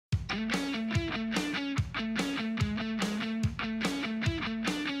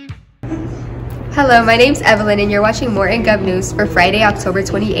Hello, my name's Evelyn and you're watching more in GovNews for Friday, October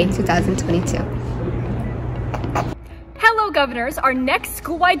 28, 2022. Hello governors, our next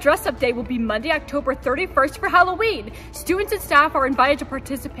school-wide dress-up day will be Monday, October 31st for Halloween. Students and staff are invited to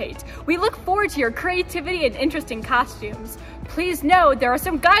participate. We look forward to your creativity and interesting costumes. Please know there are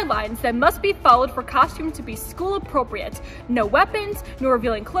some guidelines that must be followed for costumes to be school appropriate. No weapons, no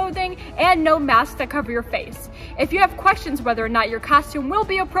revealing clothing, and no masks that cover your face. If you have questions whether or not your costume will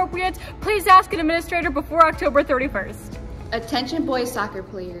be appropriate, please ask an administrator before October 31st. Attention boys soccer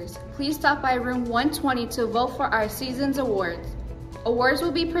players, please stop by room 120 to vote for our season's awards. Awards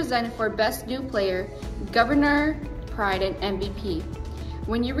will be presented for Best New Player, Governor, Pride, and MVP.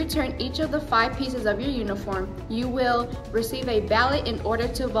 When you return each of the 5 pieces of your uniform, you will receive a ballot in order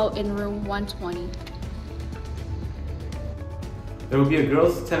to vote in room 120. There will be a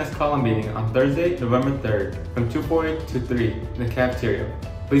girls' tennis call-in meeting on Thursday, November 3rd from 2:40 to 3 in the cafeteria.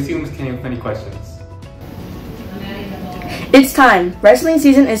 Please see Ms. Kenny with any questions. It's time! Wrestling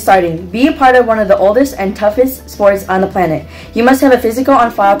season is starting. Be a part of one of the oldest and toughest sports on the planet. You must have a physical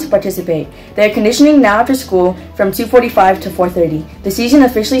on file to participate. They are conditioning now after school from 2:45 to 4:30. The season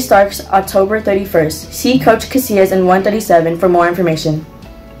officially starts October 31st. See Coach Casillas in 137 for more information.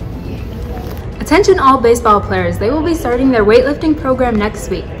 Attention all baseball players, they will be starting their weightlifting program next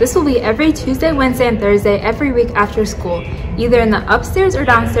week. This will be every Tuesday, Wednesday, and Thursday every week after school, either in the upstairs or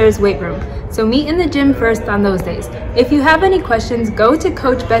downstairs weight room. So meet in the gym first on those days. If you have any questions, go to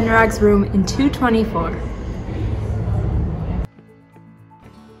Coach Bednarak's room in 224.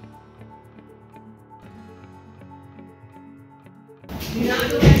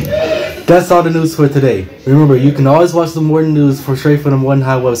 That's all the news for today. Remember, you can always watch the morning news straight from the Morning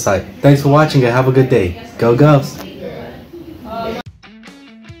High website. Thanks for watching and have a good day. Go Govs!